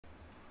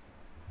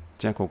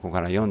じゃあここか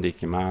ら読んでい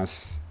きま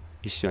す。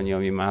一緒に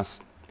読みま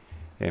す。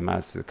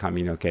まず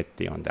髪の毛っ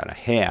て読んだら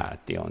hair っ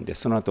て読んで、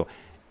その後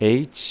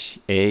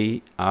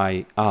HAIR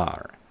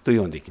と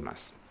読んでいきま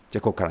す。じゃ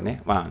あここから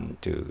ね、1、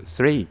2、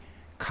3、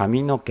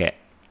髪の毛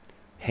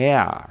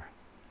hair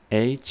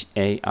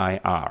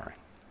HAIR、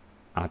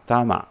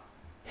 頭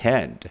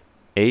head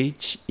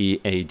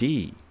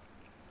HEAD、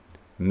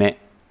 目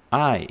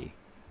eye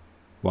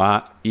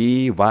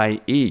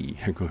YEYE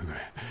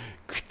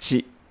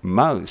口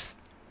mouth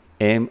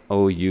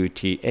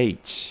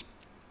MOUTH、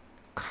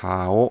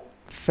 顔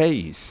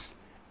face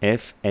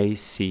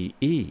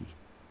FACE、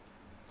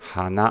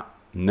 鼻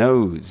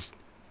nose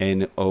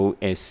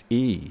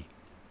NOSE、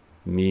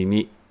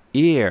 耳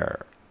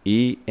ear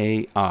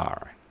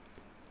EAR、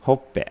 ほ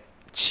っぺ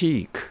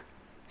cheek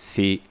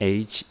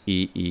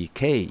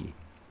CHEEK、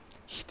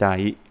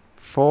 額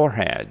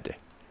forehead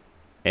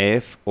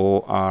FOREHEAD、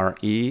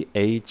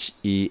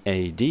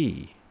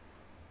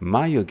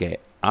 眉毛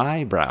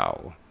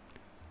eyebrow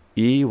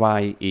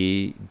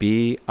EYEBROW、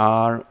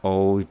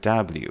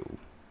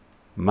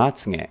 ま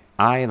つげ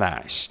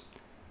eyelash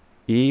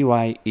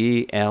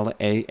EYELASH、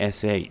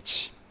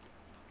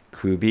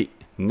 首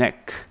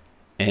neck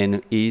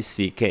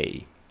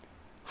NECK、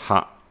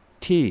 歯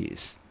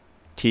teeth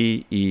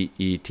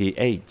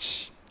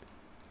TEETH、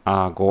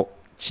 顎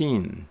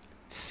chin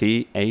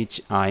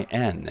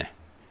CHIN、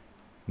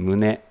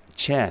 胸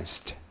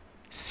chest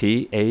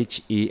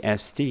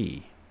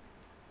CHEST、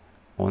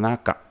 お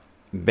腹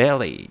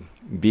belly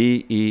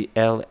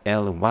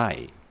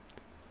BELLY、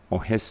 お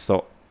へ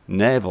そ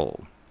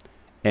navel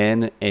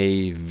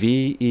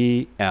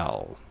NAVEL、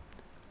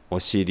 お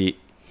尻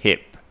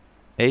hip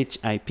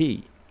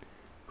HIP、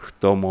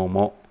 太も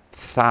も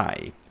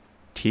thigh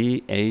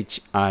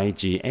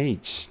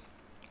THIGH、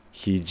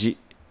 肘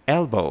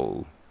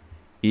elbow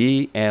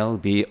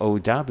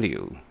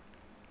ELBOW、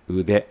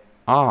 腕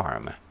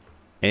arm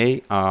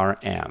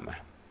ARM、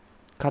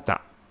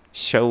 肩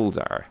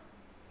shoulder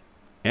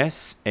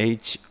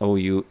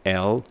SHOULDER、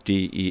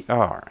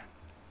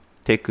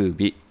 手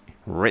首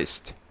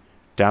wrist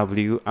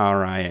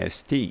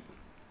WRIST、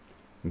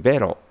 ベ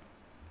ロ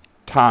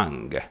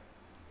tongue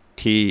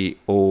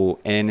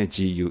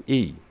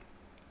TONGUE、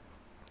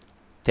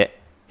 手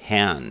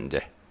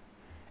hand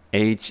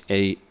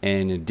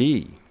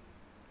HAND、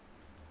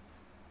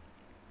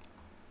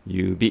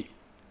 指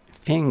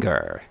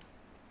finger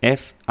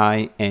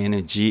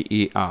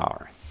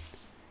FINGER、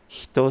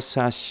 人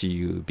差し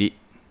指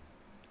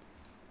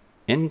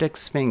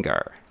index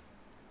finger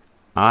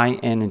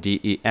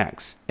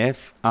INDEX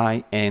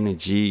FINGER、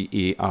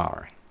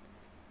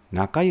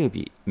 中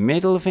指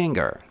middle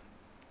finger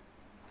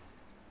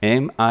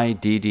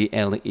MIDDLE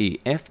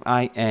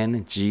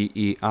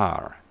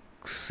FINGER、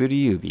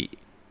 薬指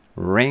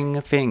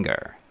ring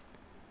finger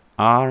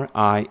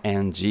RING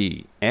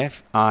FINGER、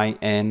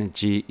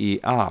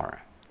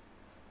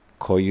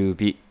 小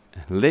指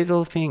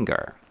little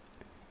finger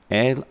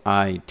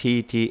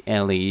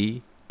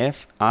LITTLE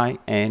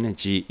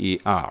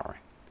FINGER、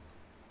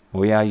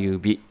 親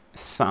指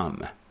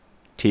thumb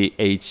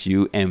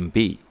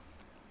THUMB、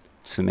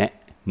 爪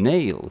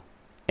nail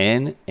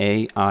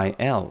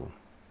NAIL、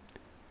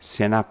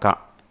 背中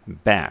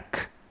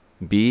back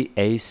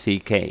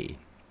BACK、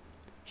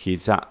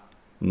 膝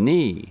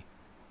knee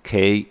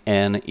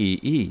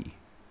KNEE、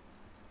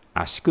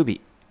 足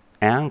首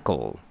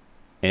ankle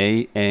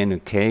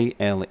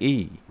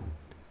ANKLE、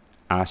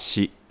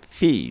 足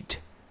feet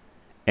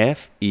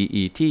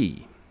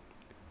FEET、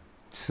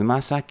 つ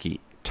ま先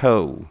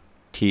toe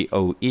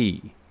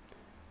TOE、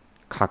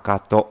 かか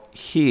と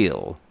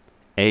heel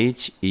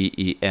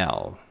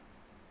HEEL、